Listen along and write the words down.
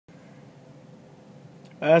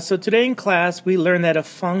So today in class we learned that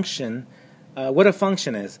what a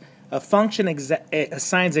function is. A function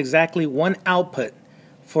assigns exactly one output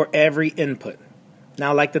for every input.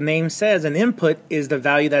 Now, like the name says, an input is the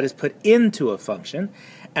value that is put into a function,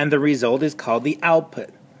 and the result is called the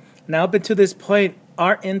output. Now, up until this point,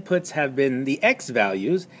 our inputs have been the x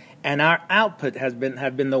values, and our output have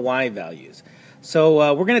been the y values.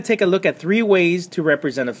 So we're going to take a look at three ways to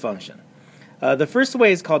represent a function. The first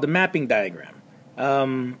way is called the mapping diagram.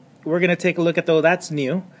 We're going to take a look at, though that's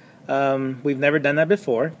new. We've never done that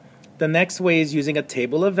before. The next way is using a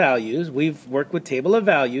table of values. We've worked with table of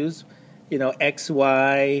values, x,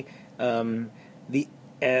 y, and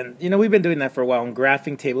we've been doing that for a while, and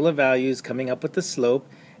graphing table of values, coming up with the slope.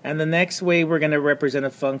 And the next way we're going to represent a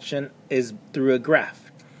function is through a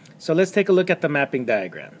graph. So let's take a look at the mapping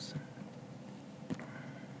diagrams.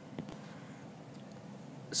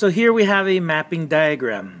 So here we have a mapping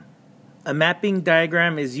diagram. A mapping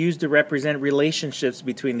diagram is used to represent relationships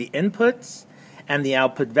between the inputs and the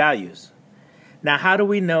output values. Now, how do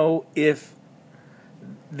we know if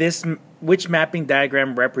which mapping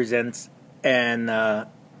diagram represents a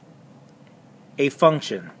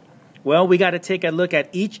function? Well, we got to take a look at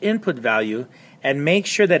each input value and make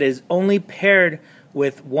sure that it is only paired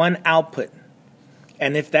with one output.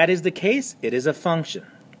 And if that is the case, it is a function.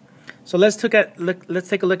 So let's take a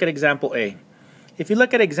look at example A. If you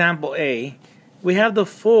look at example A, we have the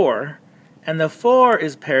 4, and the 4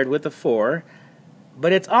 is paired with the 4,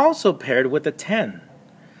 but it's also paired with the 10.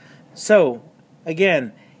 So,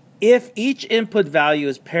 again, if each input value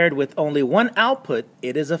is paired with only one output,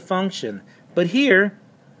 it is a function. But here,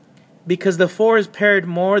 because the 4 is paired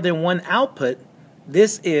more than one output,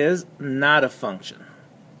 this is not a function.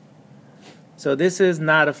 So this is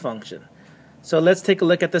not a function. So let's take a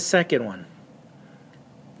look at the second one.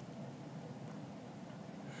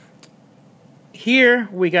 Here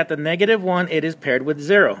we got the -1, it is paired with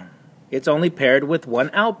 0. It's only paired with one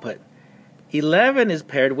output. 11 is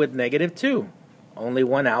paired with -2, only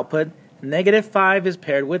one output. -5 is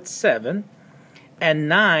paired with 7, and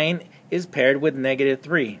 9 is paired with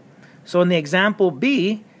 -3. So in the example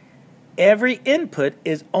B, every input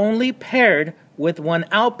is only paired with one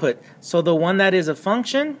output. So the one that is a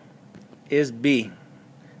function is B.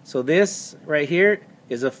 So this right here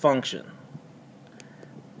is a function.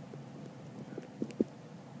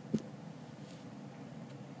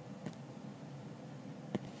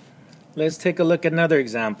 Let's take a look at another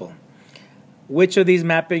example. Which of these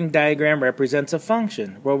mapping diagram represents a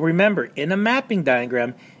function? Well, remember, in a mapping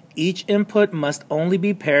diagram, each input must only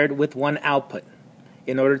be paired with one output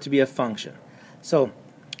in order to be a function. So,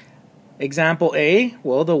 example A,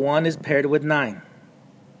 well, the 1 is paired with 9.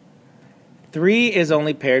 3 is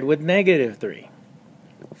only paired with -3.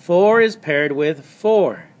 4 is paired with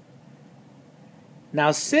 4.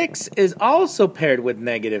 Now 6 is also paired with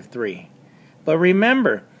 -3. But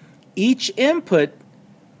remember, each input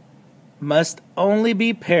must only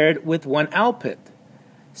be paired with one output.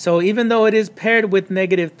 So even though it is paired with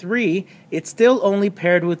 -3, it's still only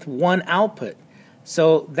paired with one output.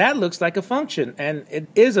 So that looks like a function, and it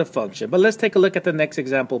is a function. But let's take a look at the next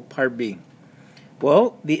example, part B.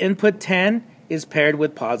 Well, the input 10 is paired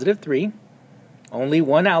with +3, only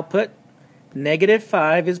one output.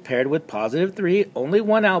 -5 is paired with +3, only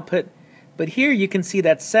one output. But here you can see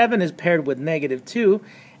that 7 is paired with -2,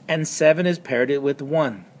 and 7 is paired with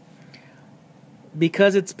 1.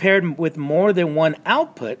 Because it's paired with more than one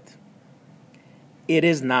output, it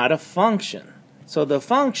is not a function. So the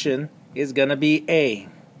function is going to be A.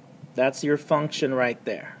 That's your function right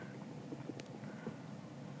there.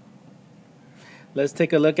 Let's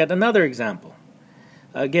take a look at another example.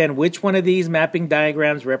 Again, which one of these mapping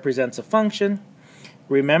diagrams represents a function?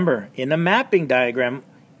 Remember, in a mapping diagram,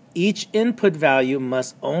 each input value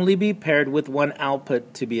must only be paired with one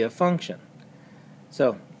output to be a function.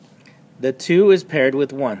 So, the 2 is paired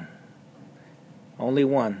with 1. Only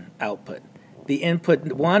one output. The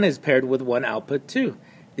input 1 is paired with one output 2.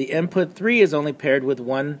 The input 3 is only paired with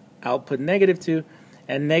one output -2,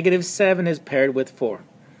 and -7 is paired with 4.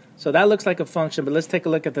 So that looks like a function, but let's take a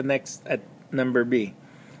look at at number B.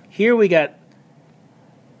 Here we got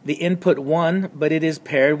the input 1, but it is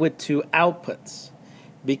paired with two outputs.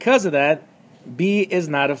 Because of that, B is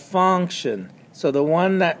not a function. So the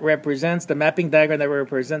one that represents, the mapping diagram that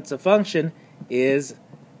represents a function is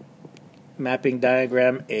mapping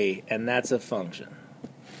diagram A, and that's a function.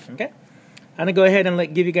 Okay? I'm going to go ahead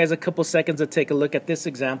and give you guys a couple seconds to take a look at this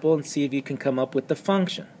example and see if you can come up with the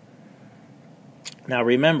function. Now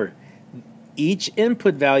remember, each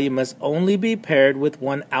input value must only be paired with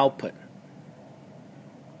one output.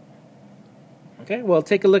 Okay, well,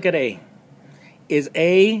 take a look at A. Is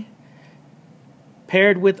A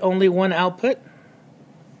paired with only one output?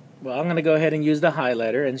 Well, I'm going to go ahead and use the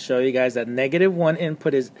highlighter and show you guys that -1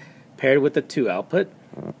 input is paired with the 2 output,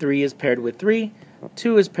 3 is paired with 3,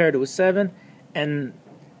 2 is paired with 7, and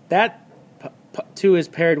that 2 is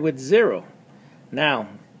paired with 0. Now,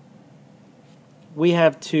 we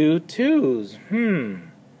have 2 2s.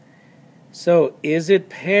 So, is it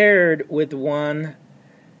paired with one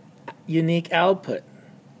unique output?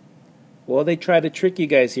 Well, they try to trick you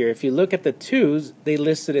guys here. If you look at the 2s, they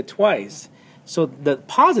listed it twice. So the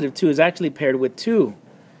positive 2 is actually paired with 2.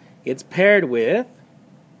 It's paired with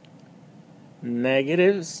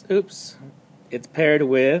negatives. Oops. It's paired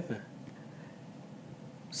with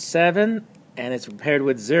 7, and it's paired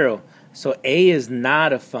with 0. So A is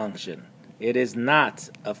not a function. It is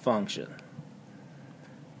not a function.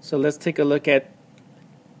 So let's take a look at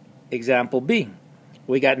example B.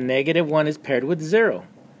 We got -1 is paired with 0.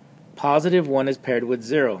 Positive 1 is paired with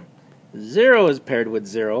 0. 0 is paired with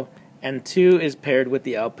 0. And 2 is paired with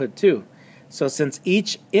the output 2. So since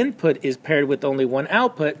each input is paired with only one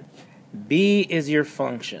output, B is your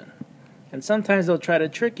function. And sometimes they'll try to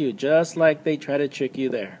trick you, just like they try to trick you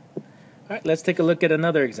there. All right, let's take a look at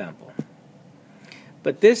another example.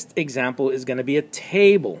 But this example is going to be a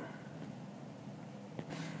table.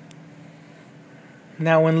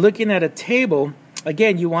 Now, when looking at a table,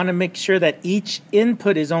 again, you want to make sure that each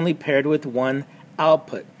input is only paired with one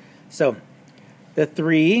output. So, the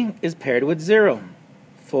 3 is paired with 0.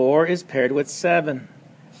 4 is paired with 7.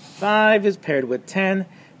 5 is paired with 10.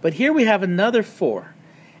 But here we have another 4.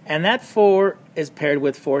 And that 4 is paired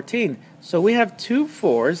with 14. So we have 2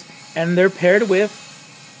 4s, and they're paired with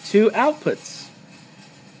 2 outputs.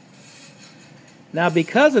 Now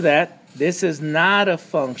because of that, this is not a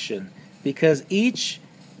function, because each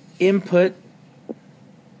input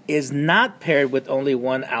is not paired with only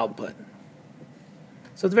one output.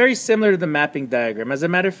 So it's very similar to the mapping diagram. As a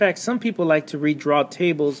matter of fact, some people like to redraw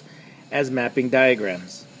tables as mapping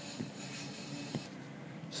diagrams.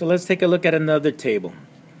 So let's take a look at another table.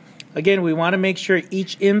 Again, we want to make sure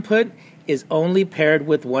each input is only paired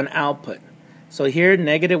with one output. So here,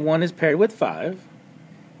 -1 is paired with 5,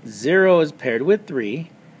 0 is paired with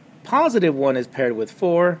 3, positive 1 is paired with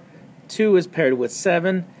 4, 2 is paired with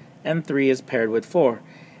 7, and 3 is paired with 4.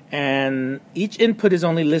 And each input is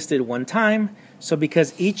only listed one time. So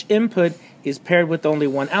because each input is paired with only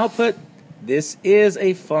one output, this is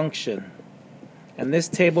a function. And this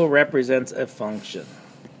table represents a function.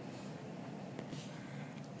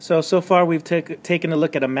 So far we've taken a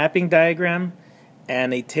look at a mapping diagram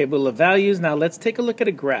and a table of values. Now let's take a look at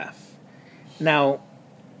a graph. Now,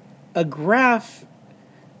 a graph,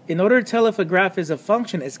 in order to tell if a graph is a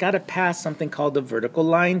function, it's got to pass something called the vertical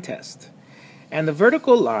line test. And the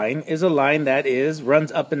vertical line is a line that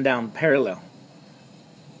runs up and down parallel.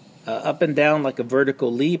 Up and down like a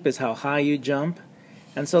vertical leap is how high you jump.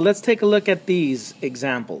 And so let's take a look at these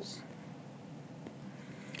examples.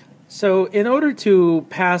 So in order to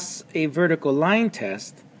pass a vertical line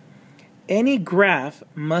test, any graph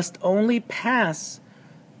must only pass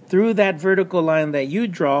through that vertical line that you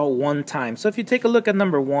draw one time. So if you take a look at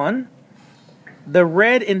number 1, the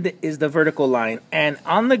red is the vertical line. And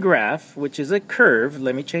on the graph, which is a curve,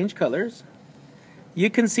 let me change colors, you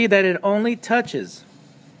can see that it only touches.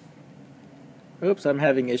 Oops, I'm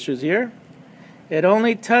having issues here. It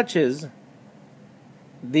only touches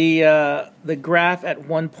the graph at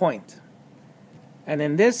one point. And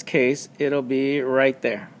in this case, it'll be right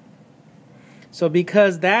there. So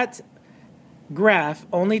because that graph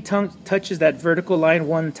only touches that vertical line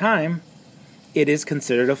one time, it is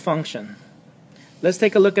considered a function. Let's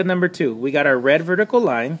take a look at number 2. We got our red vertical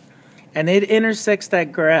line, and it intersects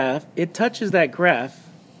that graph. It touches that graph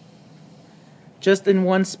just in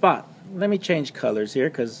one spot. Let me change colors here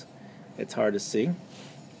because it's hard to see.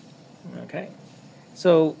 Okay.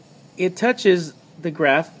 So it touches the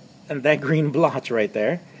graph and that green blotch right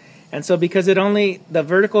there. And so because the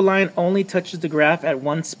vertical line only touches the graph at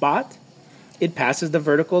one spot, it passes the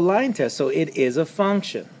vertical line test. So it is a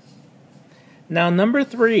function. Now number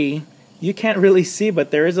 3, you can't really see,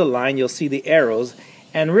 but there is a line. You'll see the arrows.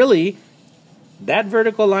 And really, that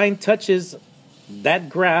vertical line touches that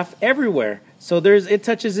graph everywhere. So it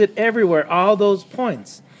touches it everywhere, all those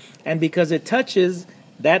points. And because it touches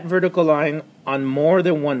that vertical line on more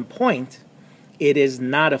than one point, it is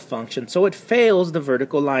not a function. So it fails the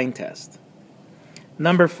vertical line test.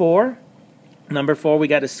 Number 4, we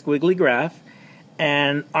got a squiggly graph.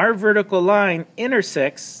 And our vertical line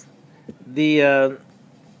intersects the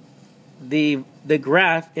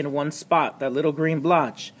graph in one spot, that little green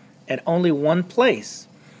blotch, at only one place.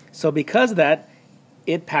 So because of that,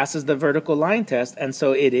 it passes the vertical line test, and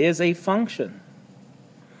so it is a function.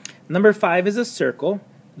 Number 5 is a circle.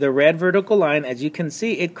 The red vertical line, as you can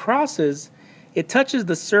see, it touches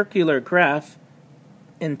the circular graph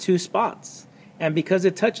in 2 spots. And because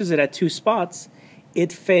it touches it at 2 spots,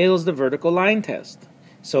 it fails the vertical line test.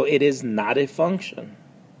 So it is not a function.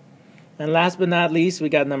 And last but not least, we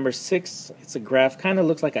got number 6. It's a graph, kind of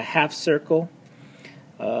looks like a half circle,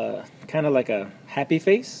 kind of like a happy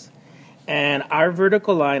face. And our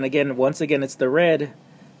vertical line, again, once again, it's the red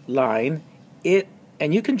line.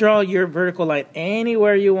 And you can draw your vertical line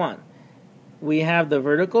anywhere you want. We have the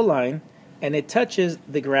vertical line, and it touches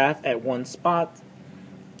the graph at 1 spot,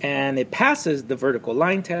 and it passes the vertical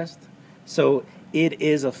line test. So it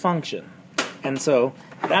is a function. And so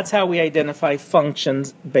that's how we identify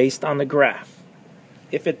functions based on the graph,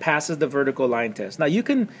 if it passes the vertical line test. Now, you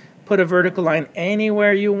can put a vertical line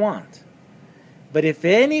anywhere you want. But if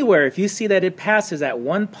you see that it passes at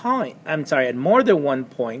at more than 1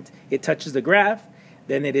 point, it touches the graph,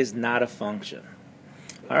 then it is not a function.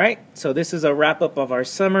 All right, so this is a wrap-up of our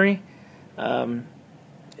summary.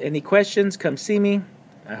 Any questions, come see me.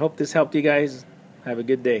 I hope this helped you guys. Have a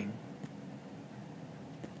good day.